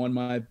 like on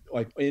my,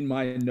 like in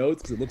my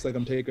notes, because it looks like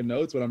I'm taking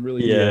notes, but I'm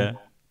really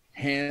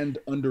hand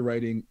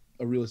underwriting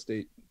a real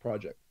estate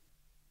project.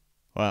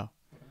 Wow.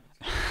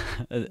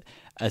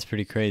 That's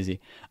pretty crazy.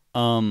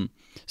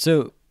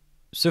 So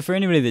for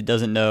anybody that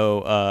doesn't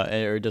know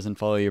or doesn't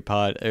follow your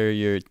pod or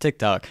your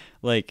TikTok,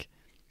 like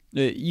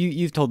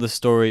you've told this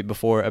story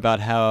before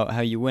about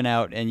how you went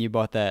out and you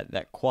bought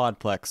that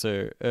quadplex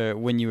or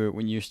when you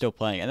were still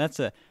playing, and that's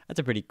a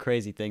pretty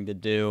crazy thing to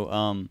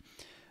do.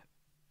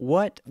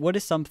 What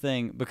is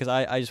something, because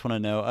I just want to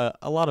know,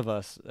 a lot of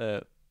us,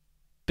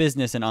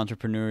 business and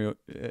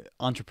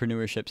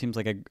entrepreneurship seems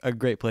like a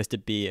great place to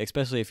be,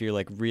 especially if you're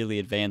like really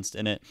advanced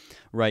in it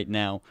right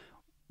now.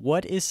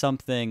 What is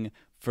something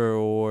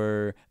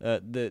for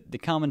the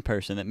common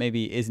person that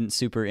maybe isn't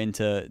super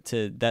into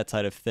that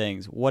side of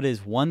things? What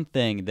is one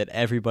thing that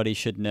everybody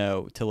should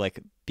know to like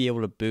be able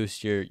to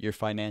boost your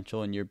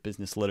financial and your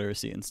business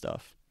literacy and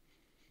stuff?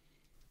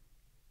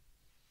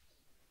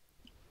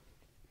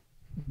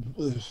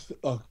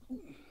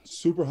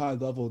 Super high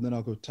level, and then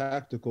I'll go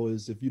tactical,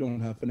 is if you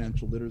don't have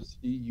financial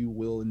literacy, you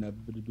will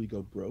inevitably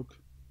go broke.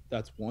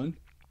 That's one.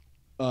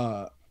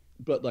 But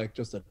like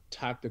just a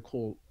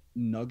tactical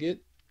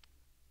nugget,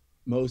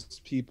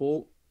 most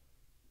people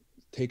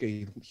take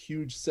a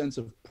huge sense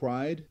of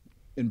pride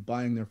in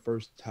buying their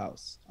first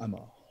house. I'm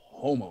a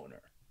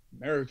homeowner,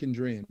 American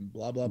dream,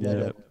 blah, blah, blah,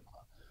 blah.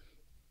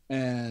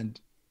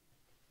 And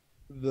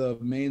the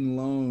main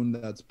loan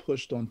that's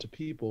pushed onto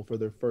people for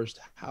their first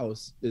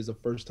house is a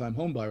first-time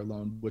homebuyer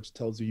loan, which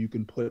tells you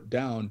can put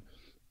down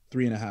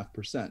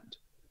 3.5%.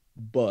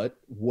 But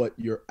what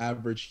your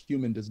average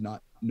human does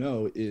not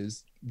know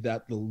is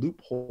that the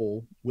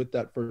loophole with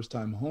that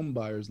first-time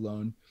homebuyer's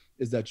loan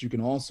is that you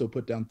can also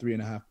put down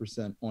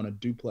 3.5% on a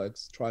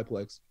duplex,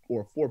 triplex,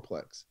 or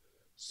fourplex.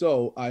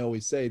 So I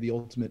always say the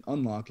ultimate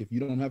unlock, if you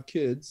don't have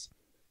kids,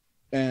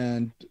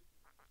 and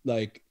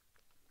like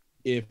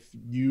if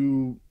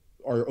you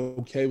are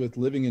okay with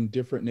living in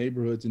different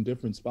neighborhoods in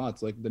different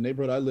spots, like the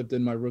neighborhood I lived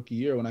in my rookie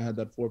year when I had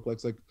that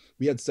fourplex, like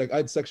I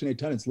had Section 8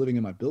 tenants living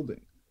in my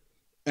building.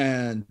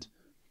 And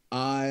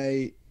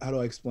how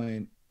do I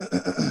explain?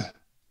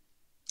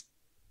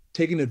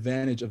 Taking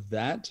advantage of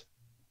that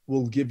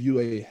will give you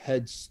a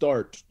head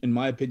start, in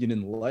my opinion,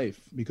 in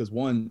life, because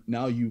one,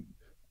 now you,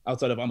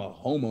 outside of I'm a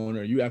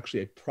homeowner, you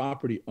actually a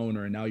property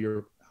owner, and now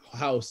your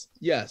house,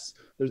 yes,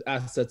 there's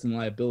assets and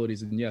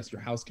liabilities, and yes,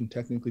 your house can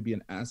technically be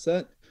an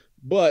asset,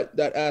 but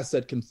that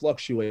asset can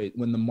fluctuate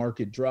when the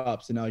market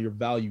drops, and now your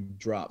value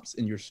drops,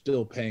 and you're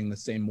still paying the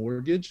same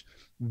mortgage.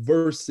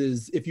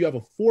 Versus if you have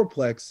a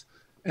fourplex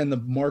and the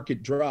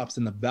market drops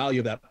and the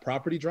value of that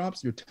property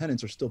drops, your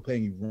tenants are still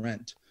paying you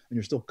rent, and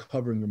you're still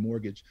covering your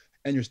mortgage,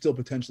 and you're still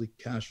potentially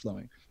cash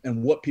flowing.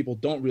 And what people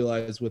don't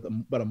realize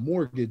about a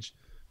mortgage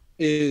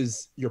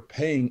is you're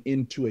paying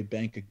into a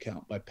bank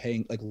account by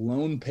paying, like,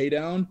 loan pay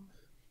down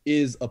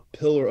is a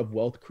pillar of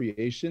wealth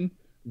creation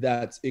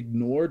that's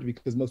ignored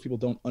because most people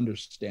don't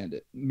understand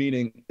it.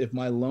 Meaning, if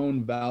my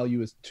loan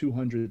value is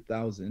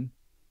 200,000,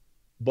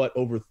 but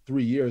over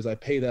 3 years I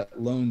pay that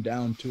loan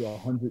down to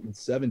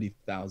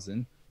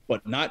 170,000,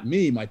 but not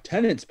me, my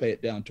tenants pay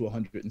it down to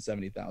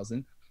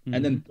 170,000.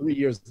 And then 3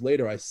 years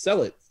later, I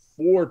sell it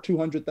for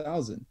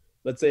 200,000.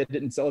 Let's say I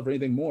didn't sell it for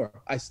anything more.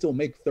 I still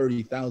make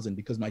 30,000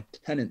 because my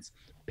tenants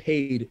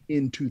paid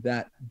into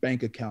that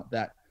bank account,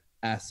 that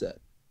asset.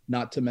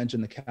 Not to mention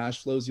the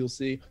cash flows you'll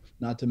see,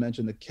 not to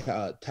mention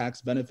the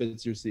tax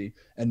benefits you'll see,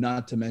 and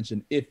not to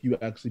mention if you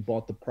actually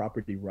bought the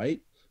property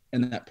right,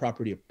 and that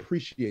property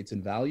appreciates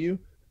in value,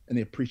 and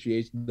the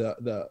appreciation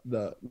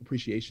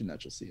that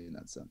you'll see in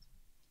that sense.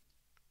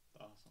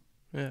 Awesome.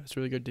 Yeah, it's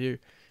really good to hear.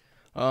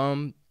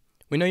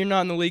 We know you're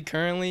not in the league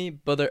currently,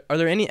 but are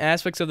there any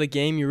aspects of the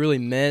game you really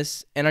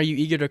miss, and are you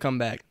eager to come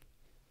back?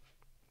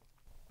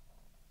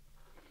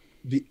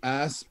 The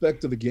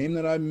aspect of the game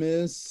that I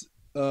miss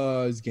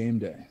is game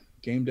day.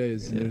 Game day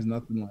is There's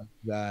nothing like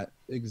that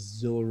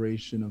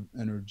exhilaration of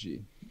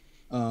energy.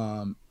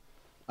 I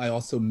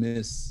also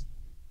miss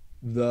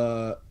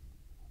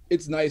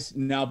it's nice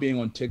now being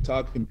on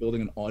TikTok and building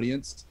an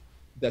audience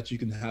that you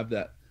can have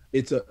that.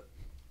 It's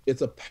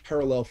a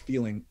parallel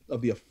feeling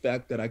of the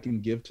effect that I can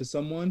give to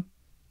someone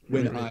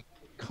when I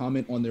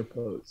comment on their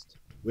post,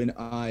 when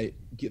I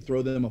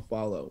throw them a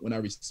follow, when I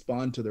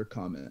respond to their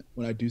comment,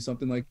 when I do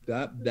something like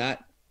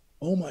that,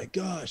 oh my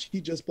gosh,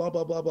 he just blah,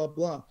 blah, blah, blah,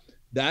 blah.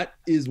 That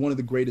is one of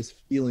the greatest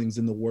feelings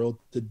in the world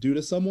to do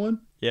to someone.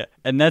 Yeah,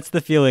 and that's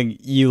the feeling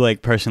you,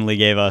 like, personally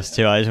gave us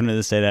too. I just wanted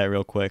to say that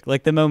real quick.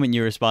 Like, the moment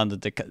you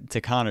responded to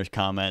Connor's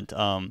comment,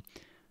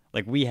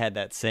 like, we had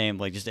that same,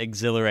 like, just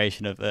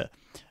exhilaration of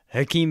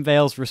Hakeem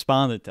Valles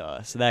responded to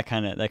us, that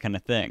kind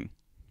of thing.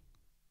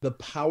 The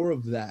power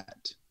of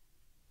that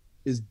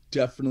is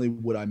definitely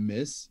what I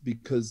miss,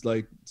 because,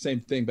 like, same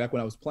thing back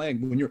when I was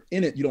playing, when you're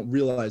in it, you don't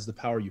realize the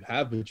power you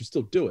have, but you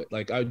still do it.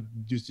 Like, I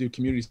used to do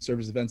community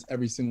service events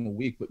every single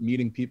week, but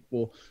meeting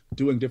people,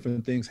 doing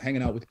different things,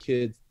 hanging out with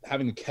kids,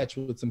 having a catch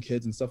with some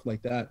kids and stuff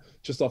like that,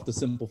 just off the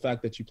simple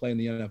fact that you play in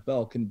the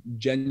NFL can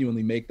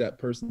genuinely make that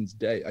person's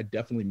day. I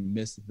definitely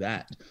miss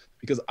that,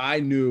 because I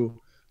knew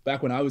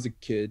back when I was a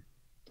kid,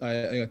 I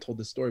think I told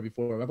this story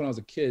before, back when I was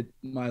a kid,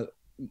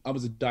 I'm a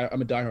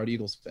diehard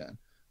Eagles fan.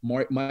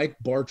 Mike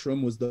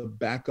Bartram was the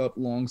backup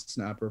long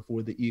snapper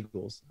for the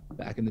Eagles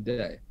back in the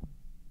day.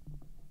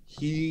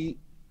 He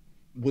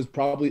was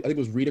probably, I think it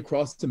was Read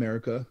Across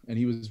America, and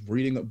he was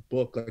reading a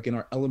book, like, in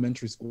our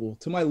elementary school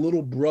to my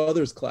little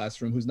brother's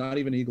classroom, who's not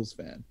even an Eagles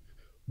fan.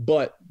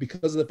 But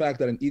because of the fact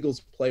that an Eagles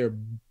player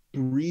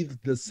breathed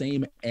the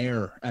same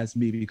air as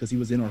me because he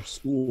was in our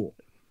school,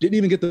 didn't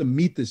even get to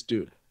meet this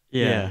dude.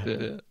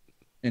 Yeah.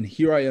 And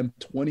here I am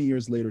 20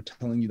 years later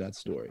telling you that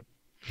story.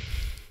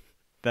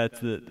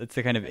 That's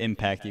the kind of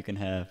impact you can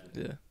have.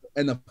 Yeah.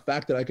 And the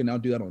fact that I can now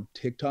do that on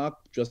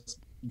TikTok just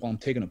while I'm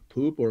taking a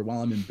poop or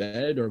while I'm in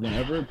bed or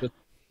whenever, just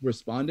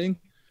responding,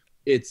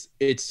 it's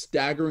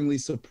staggeringly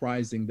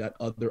surprising that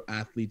other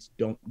athletes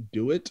don't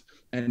do it.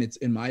 And it's,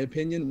 in my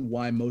opinion,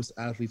 why most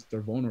athletes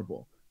are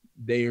vulnerable.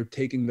 They are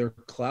taking their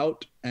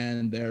clout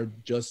and they're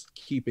just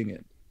keeping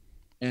it.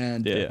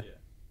 And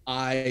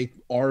I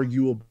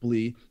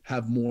arguably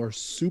have more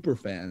super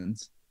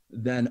fans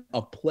than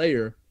a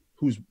player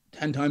who's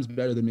 10 times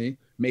better than me,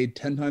 made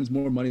 10 times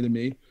more money than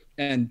me,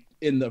 and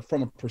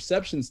from a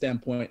perception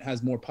standpoint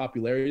has more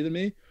popularity than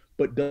me,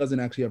 but doesn't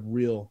actually have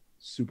real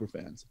super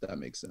fans, if that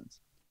makes sense.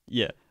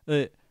 Yeah.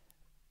 The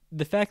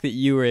fact that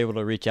you were able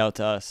to reach out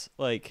to us,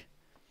 like,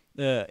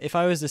 if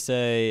I was to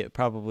say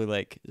probably,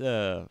 like,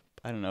 I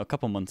don't know, a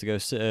couple months ago,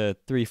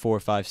 3, 4,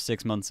 5,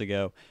 6 months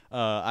ago,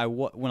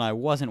 when I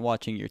wasn't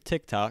watching your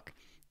TikTok,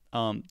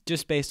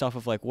 just based off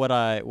of, like, what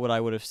I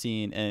would have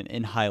seen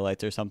in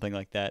highlights or something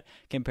like that,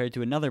 compared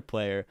to another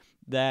player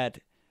that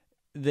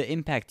the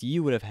impact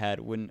you would have had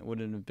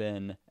wouldn't have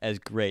been as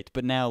great.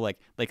 But now, like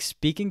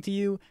speaking to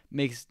you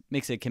makes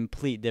a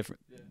complete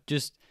difference. Yeah.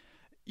 Just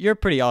you're a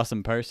pretty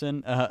awesome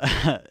person,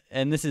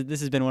 and this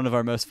has been one of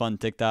our most fun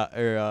TikTok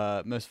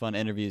or most fun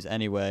interviews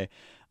anyway.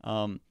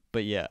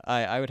 But yeah,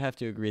 I would have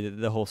to agree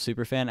that the whole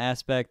superfan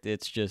aspect,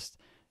 it's just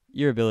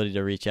your ability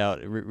to reach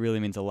out, it really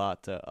means a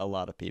lot to a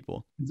lot of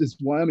people. This is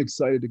why I'm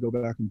excited to go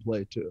back and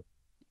play too,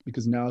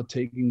 because now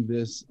taking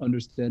this,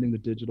 understanding the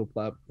digital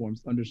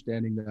platforms,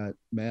 understanding that,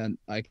 man,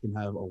 I can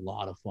have a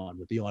lot of fun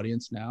with the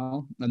audience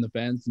now and the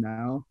fans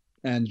now,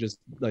 and just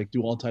like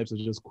do all types of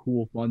just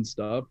cool, fun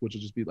stuff, which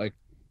will just be like,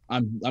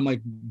 I'm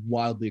like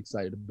wildly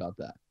excited about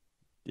that.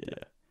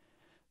 Yeah.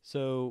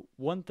 So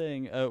one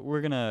thing, we're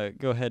gonna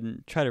go ahead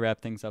and try to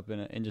wrap things up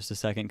in just a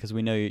second because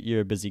we know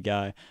you're a busy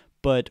guy.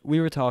 But we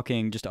were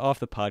talking just off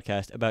the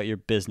podcast about your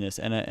business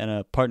and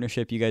a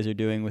partnership you guys are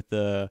doing with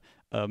the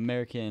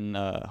American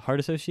Heart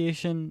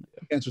Association.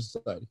 Cancer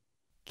Society.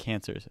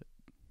 Cancers.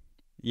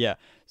 Yeah.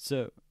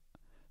 So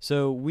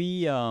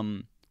we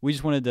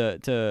just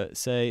wanted to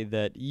say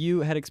that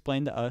you had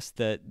explained to us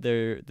that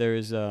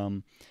there's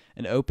an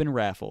open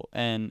raffle,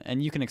 and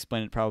you can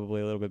explain it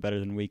probably a little bit better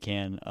than we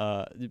can.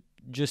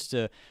 Just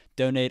to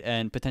donate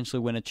and potentially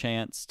win a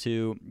chance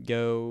to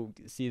go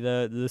see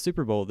the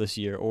Super Bowl this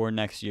year or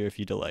next year if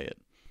you delay it.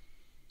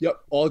 Yep,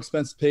 all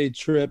expense paid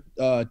trip.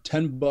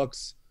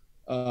 $10.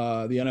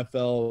 The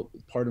NFL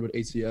partnered with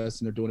ACS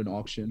and they're doing an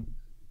auction.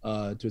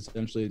 To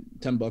essentially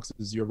 $10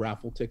 is your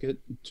raffle ticket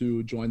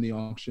to join the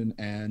auction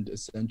and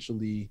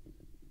essentially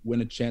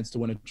win a chance to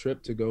win a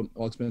trip to go.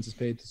 All expenses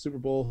paid to Super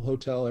Bowl,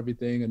 hotel,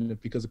 everything. And if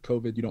because of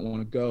COVID you don't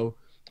want to go,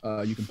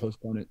 you can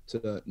postpone it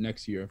to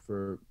next year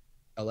for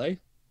LA.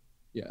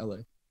 Yeah, LA.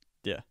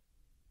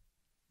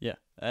 Yeah,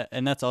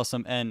 and that's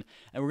awesome. And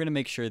we're gonna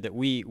make sure that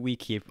we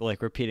keep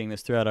like repeating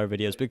this throughout our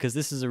videos because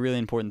this is a really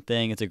important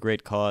thing. It's a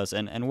great cause,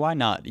 and why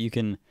not? You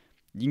can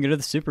go to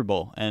the Super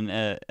Bowl, and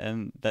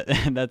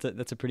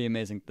that's a pretty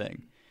amazing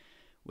thing.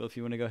 Well, if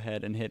you want to go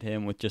ahead and hit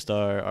him with just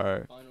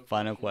our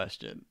final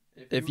question.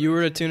 If you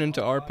were to tune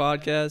into our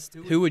podcast,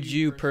 who would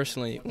you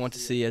personally want to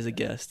see as a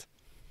guest?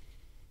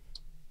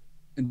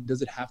 And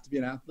does it have to be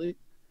an athlete?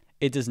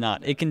 It does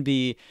not. It can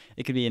be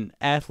an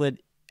athlete.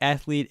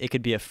 It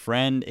could be a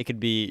friend. It could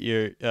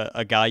be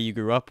a guy you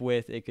grew up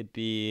with. It could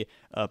be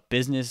a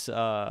business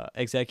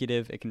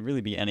executive. It can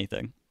really be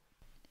anything.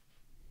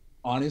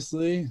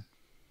 Honestly,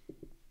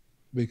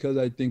 because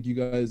I think you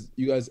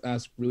guys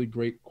ask really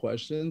great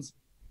questions,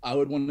 I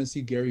would want to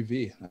see Gary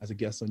V as a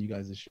guest on you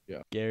guys'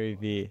 show. Gary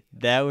V.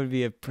 That would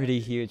be a pretty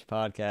huge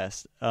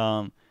podcast.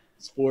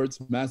 Sports,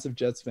 massive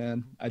Jets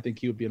fan. I think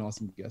he would be an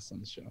awesome guest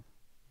on the show.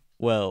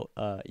 Well,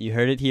 you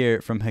heard it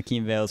here from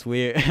Hakeem Valles.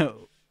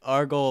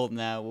 Our goal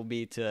now will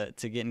be to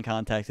get in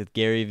contact with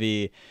Gary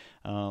V.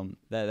 That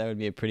would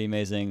be a pretty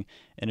amazing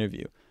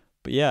interview.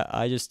 But yeah,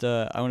 I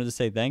wanted to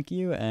say thank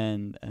you,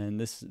 and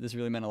this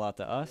really meant a lot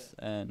to us.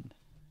 And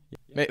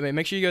yeah.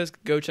 Make sure you guys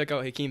go check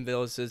out Hakeem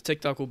Valles. His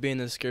TikTok will be in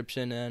the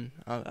description, and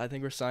I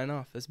think we're signing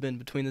off. It's been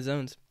Between the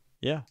Zones.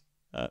 Yeah.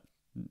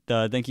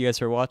 Thank you guys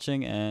for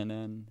watching,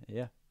 and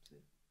yeah,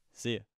 see ya.